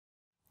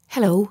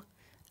Hello,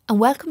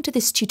 and welcome to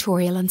this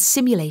tutorial on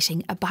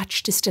simulating a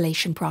batch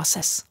distillation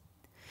process.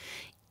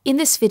 In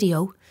this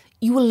video,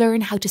 you will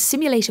learn how to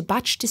simulate a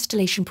batch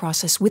distillation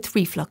process with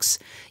reflux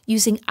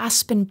using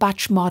ASPEN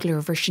Batch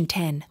Modeler version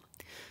 10.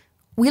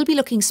 We'll be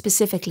looking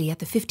specifically at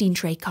the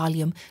 15-tray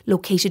column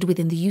located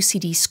within the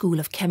UCD School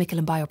of Chemical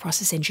and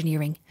Bioprocess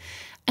Engineering,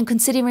 and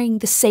considering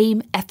the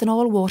same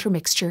ethanol-water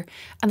mixture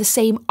and the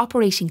same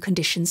operating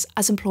conditions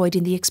as employed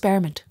in the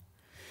experiment.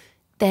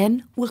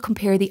 Then we'll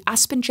compare the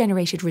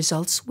ASPEN-generated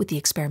results with the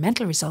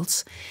experimental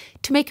results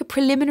to make a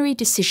preliminary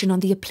decision on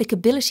the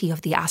applicability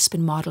of the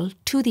ASPEN model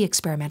to the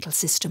experimental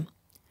system.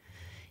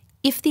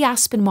 If the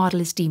ASPEN model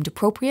is deemed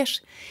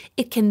appropriate,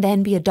 it can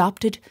then be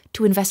adopted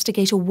to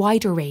investigate a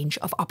wider range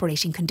of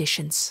operating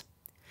conditions.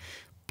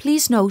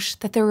 Please note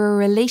that there are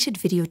related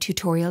video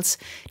tutorials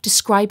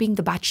describing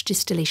the batch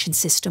distillation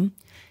system,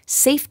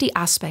 safety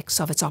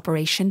aspects of its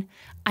operation,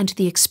 and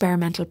the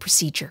experimental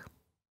procedure.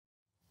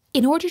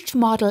 In order to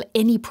model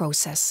any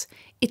process,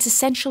 it's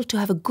essential to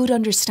have a good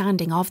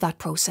understanding of that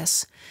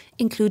process,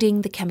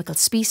 including the chemical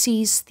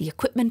species, the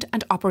equipment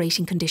and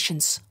operating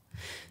conditions.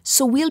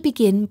 So we'll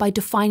begin by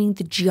defining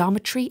the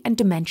geometry and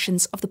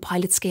dimensions of the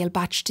pilot-scale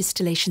batch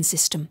distillation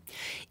system,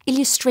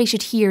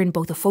 illustrated here in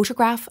both a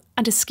photograph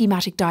and a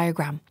schematic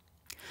diagram.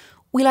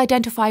 We'll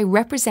identify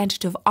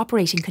representative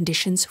operating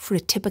conditions for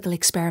a typical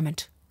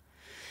experiment.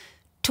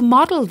 To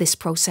model this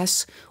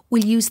process,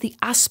 we'll use the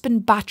ASPEN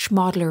Batch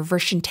Modeler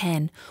version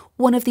 10,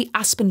 one of the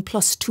ASPEN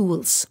Plus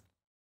tools.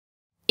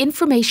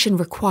 Information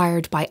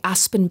required by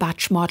ASPEN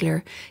Batch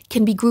Modeler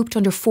can be grouped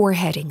under 4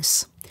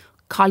 headings: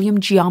 column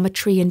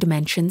geometry and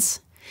dimensions,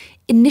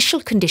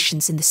 initial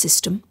conditions in the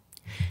system,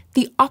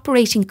 the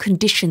operating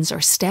conditions or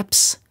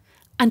steps,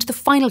 and the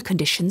final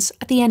conditions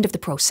at the end of the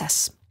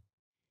process.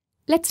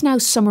 Let's now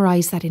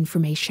summarise that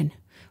information.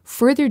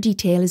 Further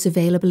detail is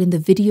available in the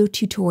video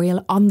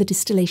tutorial on the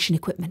distillation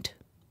equipment.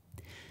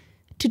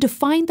 To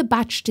define the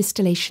batch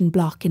distillation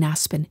block in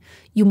ASPEN,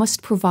 you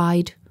must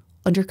provide,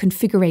 under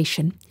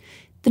configuration,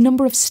 the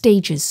number of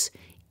stages,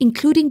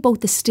 including both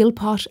the still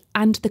pot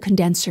and the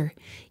condenser,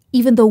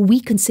 even though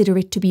we consider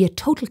it to be a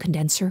total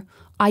condenser,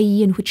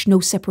 i.e. in which no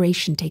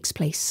separation takes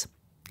place.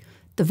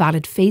 The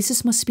valid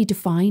phases must be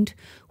defined,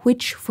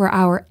 which, for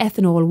our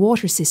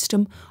ethanol-water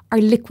system,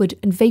 are liquid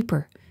and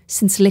vapour,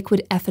 since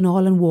liquid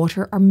ethanol and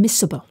water are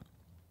miscible.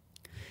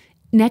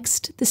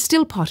 Next, the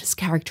still pot is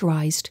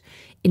characterised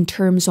in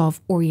terms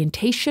of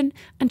orientation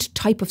and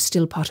type of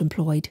still pot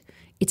employed,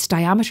 its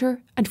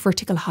diameter and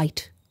vertical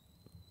height.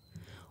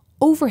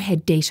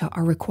 Overhead data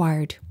are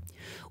required.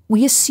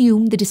 We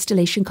assume the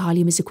distillation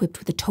column is equipped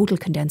with a total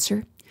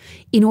condenser.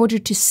 In order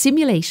to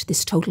simulate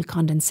this total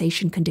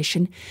condensation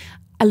condition,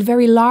 a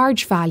very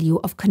large value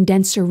of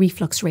condenser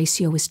reflux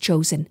ratio is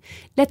chosen,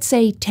 let's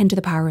say 10 to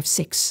the power of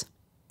 6.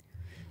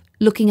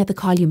 Looking at the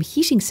column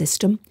heating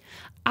system,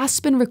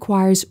 ASPEN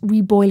requires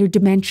reboiler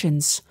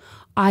dimensions,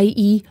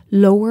 i.e.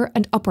 lower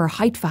and upper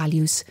height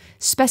values,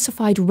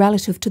 specified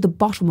relative to the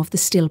bottom of the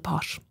still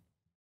pot.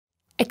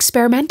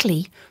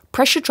 Experimentally,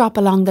 pressure drop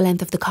along the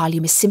length of the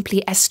column is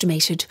simply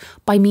estimated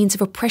by means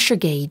of a pressure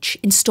gauge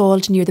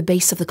installed near the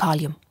base of the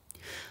column.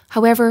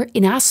 However,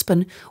 in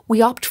ASPEN,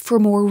 we opt for a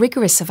more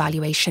rigorous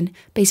evaluation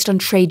based on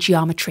tray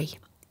geometry.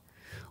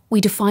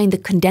 We define the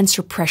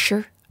condenser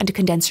pressure and a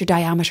condenser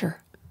diameter.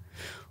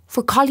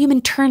 For column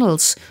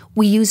internals,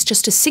 we use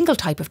just a single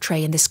type of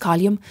tray in this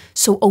column,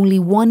 so only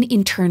one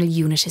internal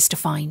unit is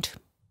defined.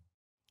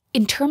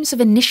 In terms of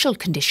initial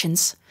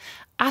conditions,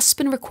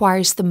 ASPEN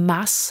requires the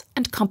mass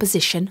and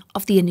composition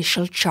of the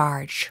initial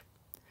charge.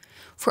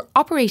 For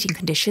operating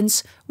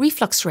conditions,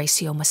 reflux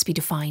ratio must be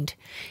defined.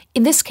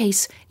 In this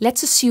case,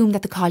 let's assume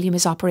that the column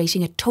is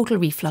operating at total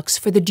reflux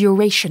for the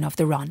duration of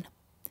the run.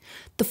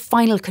 The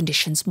final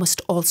conditions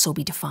must also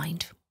be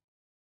defined.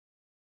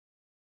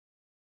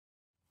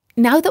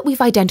 Now that we've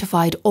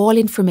identified all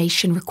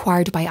information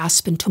required by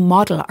ASPEN to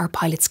model our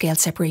pilot-scale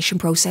separation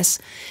process,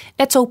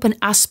 let's open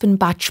ASPEN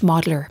Batch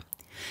Modeler.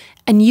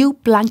 A new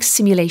blank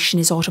simulation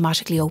is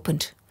automatically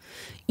opened.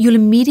 You'll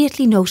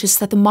immediately notice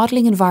that the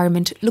modelling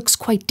environment looks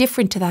quite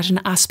different to that in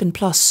ASPEN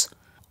Plus.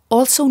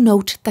 Also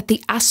note that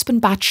the ASPEN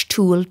Batch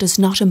tool does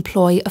not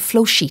employ a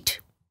flowsheet.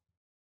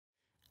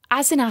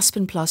 As in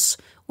ASPEN Plus,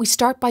 we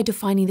start by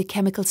defining the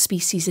chemical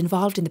species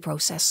involved in the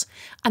process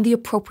and the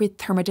appropriate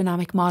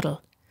thermodynamic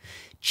model.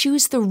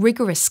 Choose the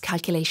rigorous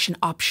calculation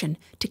option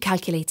to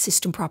calculate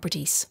system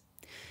properties.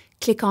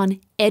 Click on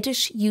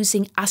Edit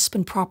using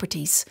ASPEN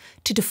Properties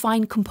to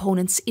define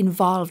components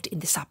involved in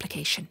this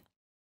application.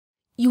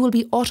 You will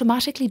be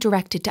automatically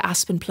directed to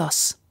ASPEN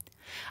Plus.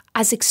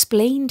 As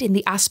explained in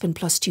the ASPEN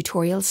Plus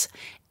tutorials,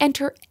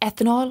 enter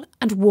ethanol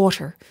and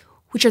water,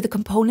 which are the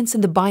components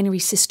in the binary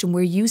system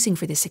we're using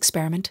for this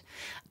experiment,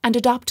 and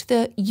adopt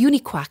the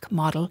UNIQUAC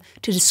model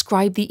to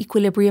describe the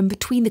equilibrium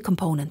between the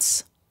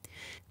components.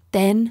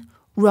 Then,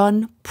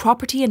 run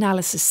Property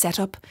Analysis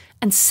Setup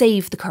and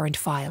save the current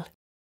file.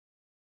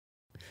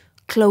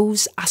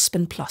 Close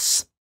ASPEN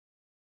Plus.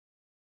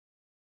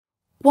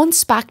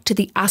 Once back to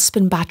the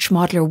ASPEN Batch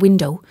Modeler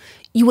window,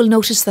 you will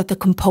notice that the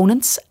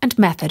components and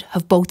method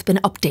have both been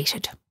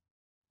updated.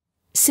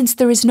 Since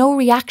there is no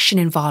reaction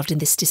involved in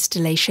this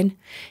distillation,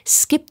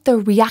 skip the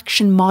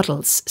Reaction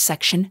Models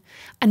section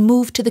and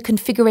move to the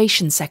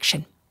Configuration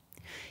section.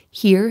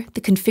 Here,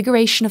 the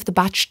configuration of the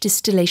batch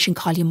distillation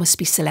column must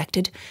be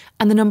selected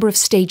and the number of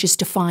stages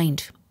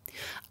defined.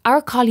 Our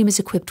column is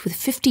equipped with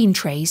 15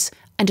 trays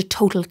and a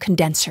total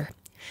condenser.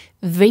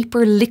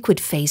 Vapour-liquid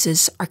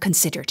phases are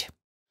considered.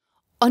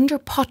 Under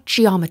pot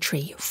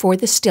geometry for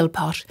the still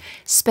pot,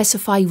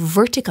 specify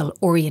vertical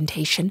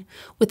orientation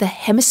with a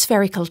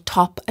hemispherical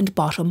top and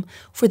bottom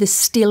for the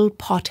still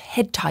pot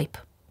head type.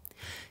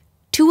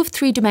 2 of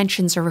 3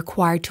 dimensions are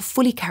required to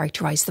fully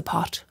characterise the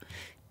pot: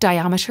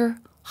 diameter,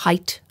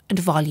 height and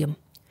volume.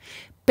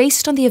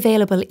 Based on the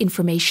available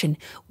information,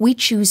 we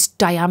choose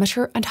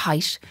diameter and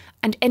height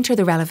and enter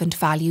the relevant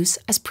values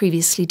as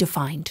previously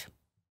defined.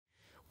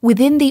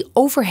 Within the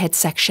overhead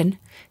section,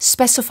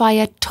 specify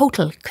a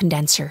total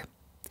condenser.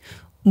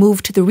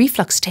 Move to the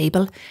reflux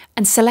table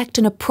and select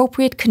an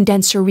appropriate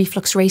condenser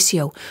reflux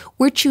ratio.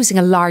 We're choosing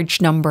a large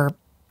number,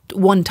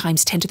 1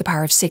 ×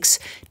 10⁶,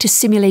 to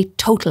simulate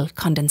total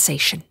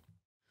condensation.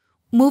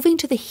 Moving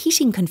to the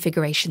heating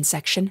configuration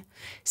section,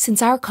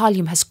 since our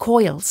column has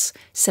coils,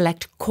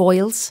 select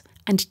coils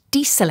and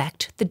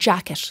deselect the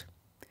jacket.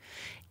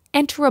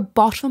 Enter a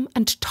bottom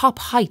and top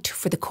height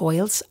for the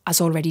coils as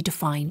already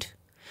defined.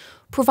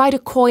 Provide a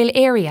coil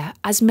area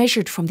as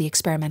measured from the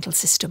experimental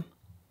system.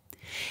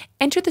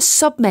 Enter the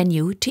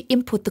submenu to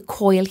input the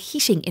coil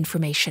heating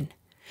information.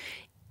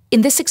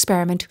 In this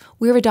experiment,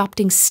 we're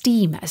adopting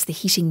steam as the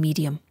heating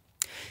medium.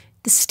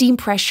 The steam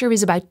pressure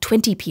is about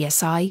 20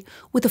 psi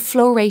with a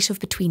flow rate of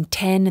between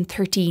 10 and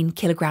 13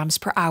 kilograms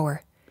per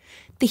hour.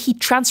 The heat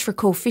transfer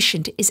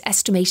coefficient is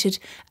estimated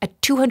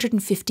at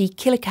 250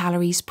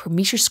 kilocalories per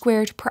metre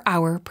squared per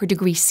hour per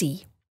degree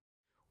C.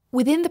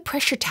 Within the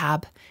Pressure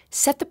tab,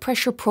 set the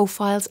pressure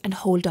profiles and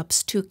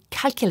hold-ups to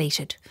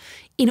Calculated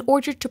in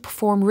order to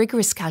perform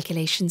rigorous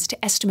calculations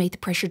to estimate the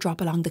pressure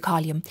drop along the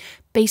column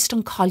based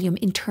on column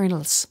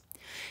internals.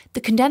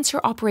 The condenser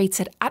operates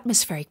at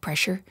atmospheric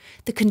pressure.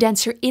 The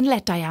condenser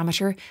inlet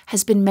diameter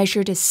has been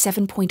measured as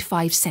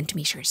 7.5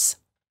 centimetres.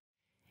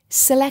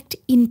 Select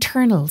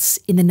Internals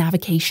in the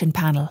navigation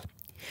panel.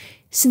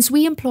 Since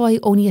we employ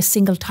only a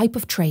single type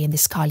of tray in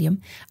this column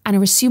and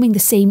are assuming the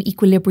same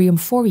equilibrium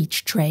for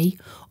each tray,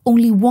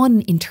 only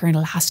 1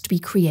 internal has to be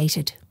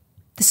created.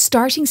 The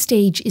starting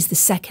stage is the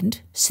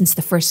second, since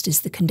the first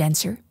is the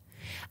condenser.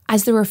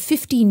 As there are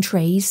 15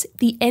 trays,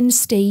 the end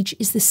stage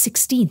is the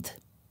 16th.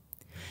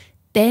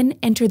 Then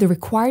enter the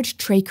required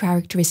tray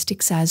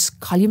characteristics as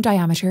column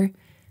diameter,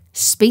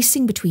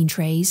 spacing between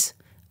trays,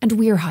 and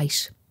weir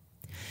height.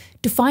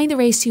 Define the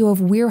ratio of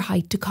weir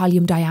height to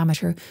column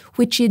diameter,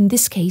 which in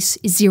this case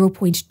is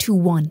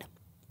 0.21.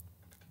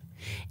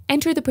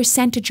 Enter the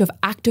percentage of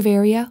active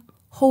area,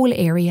 hole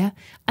area,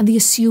 and the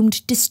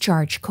assumed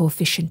discharge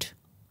coefficient.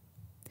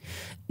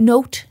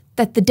 Note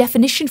that the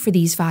definition for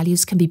these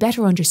values can be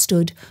better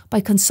understood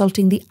by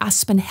consulting the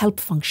ASPEN help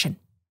function.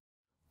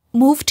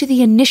 Move to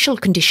the Initial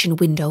Condition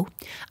window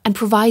and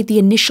provide the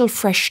initial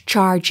fresh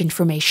charge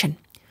information.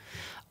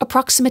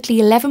 Approximately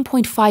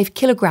 11.5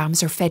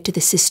 kilograms are fed to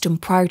the system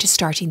prior to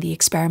starting the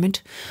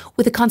experiment,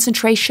 with a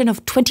concentration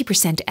of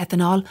 20%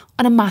 ethanol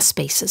on a mass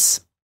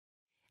basis.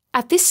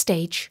 At this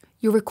stage,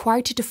 you're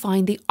required to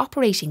define the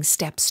operating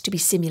steps to be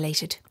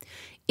simulated.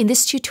 In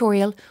this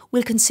tutorial,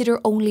 we'll consider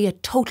only a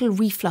total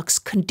reflux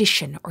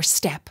condition or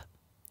step.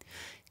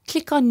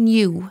 Click on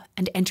New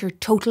and enter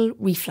Total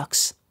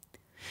Reflux.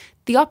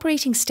 The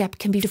operating step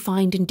can be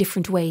defined in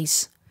different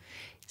ways.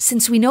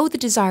 Since we know the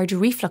desired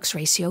reflux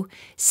ratio,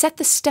 set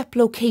the step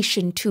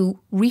location to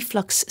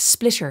Reflux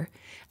Splitter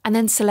and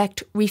then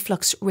select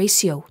Reflux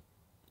Ratio.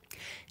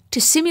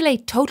 To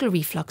simulate total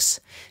reflux,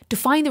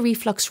 define the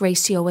reflux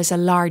ratio as a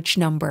large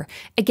number,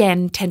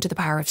 again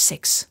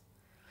 10⁶.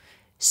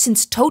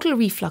 Since total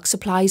reflux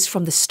applies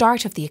from the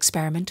start of the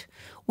experiment,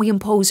 we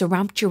impose a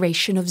ramp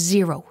duration of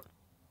 0.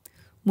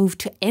 Move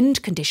to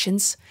End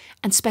Conditions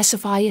and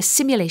specify a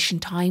simulation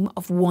time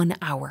of 1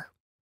 hour.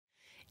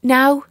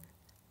 Now,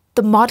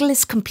 the model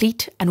is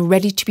complete and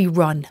ready to be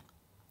run.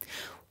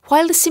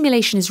 While the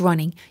simulation is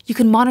running, you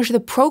can monitor the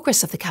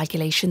progress of the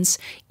calculations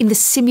in the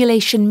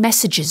Simulation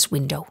Messages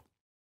window.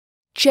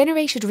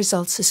 Generated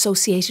results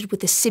associated with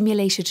the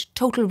simulated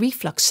total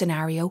reflux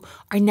scenario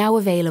are now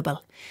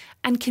available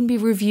and can be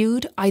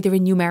reviewed either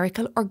in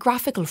numerical or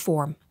graphical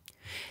form.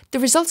 The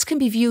results can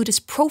be viewed as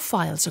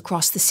profiles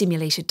across the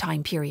simulated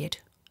time period.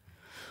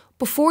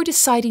 Before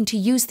deciding to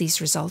use these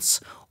results,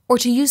 or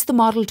to use the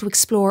model to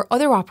explore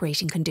other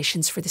operating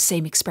conditions for the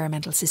same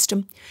experimental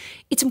system,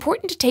 it's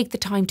important to take the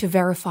time to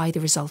verify the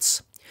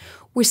results.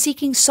 We're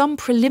seeking some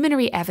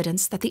preliminary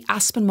evidence that the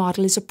ASPEN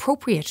model is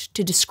appropriate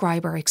to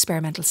describe our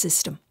experimental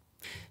system.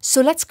 So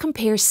let's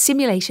compare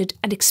simulated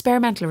and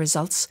experimental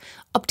results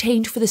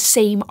obtained for the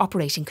same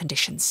operating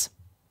conditions.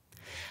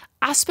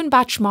 ASPEN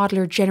Batch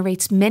Modeler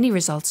generates many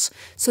results,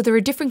 so there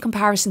are different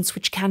comparisons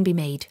which can be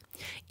made.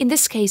 In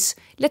this case,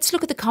 let's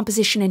look at the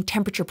composition and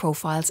temperature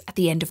profiles at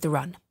the end of the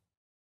run.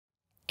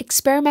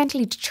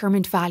 Experimentally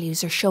determined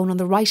values are shown on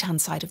the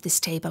right-hand side of this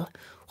table,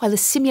 while the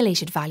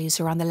simulated values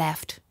are on the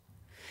left.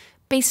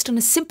 Based on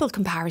a simple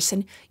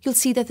comparison, you'll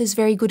see that there's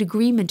very good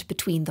agreement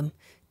between them.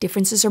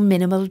 Differences are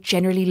minimal,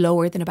 generally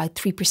lower than about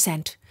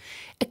 3%.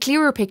 A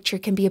clearer picture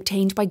can be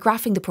obtained by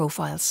graphing the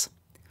profiles.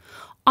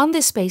 On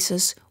this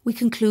basis, we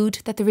conclude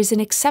that there is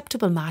an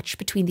acceptable match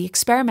between the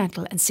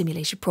experimental and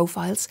simulated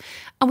profiles,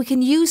 and we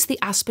can use the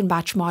ASPEN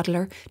batch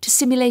modeler to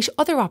simulate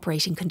other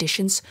operating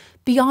conditions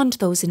beyond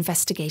those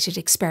investigated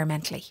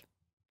experimentally.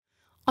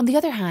 On the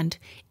other hand,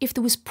 if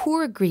there was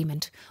poor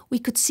agreement, we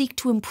could seek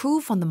to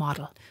improve on the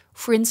model.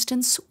 For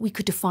instance, we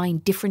could define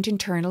different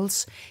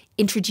internals,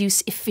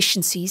 introduce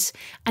efficiencies,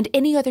 and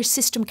any other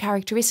system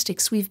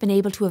characteristics we've been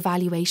able to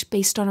evaluate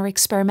based on our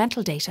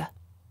experimental data.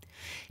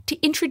 To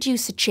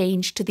introduce a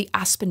change to the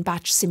ASPEN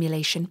batch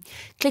simulation,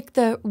 click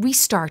the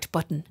Restart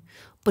button,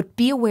 but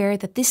be aware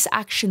that this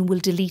action will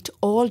delete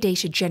all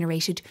data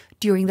generated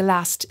during the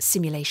last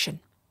simulation.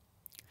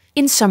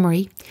 In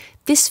summary,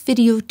 this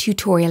video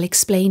tutorial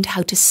explained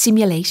how to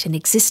simulate an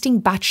existing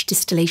batch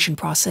distillation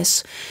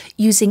process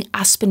using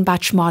ASPEN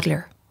batch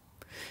modeler.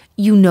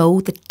 You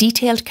know that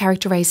detailed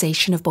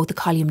characterization of both the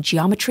column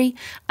geometry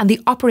and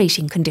the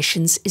operating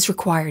conditions is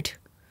required.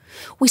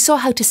 We saw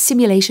how to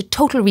simulate a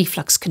total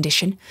reflux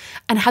condition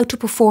and how to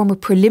perform a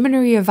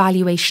preliminary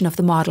evaluation of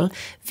the model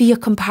via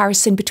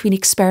comparison between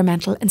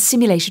experimental and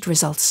simulated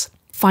results.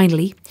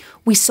 Finally,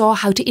 we saw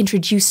how to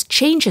introduce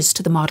changes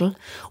to the model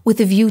with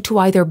a view to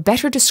either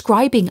better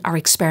describing our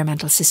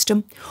experimental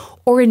system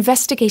or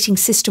investigating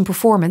system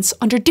performance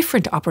under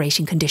different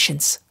operating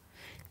conditions.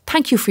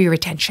 Thank you for your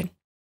attention.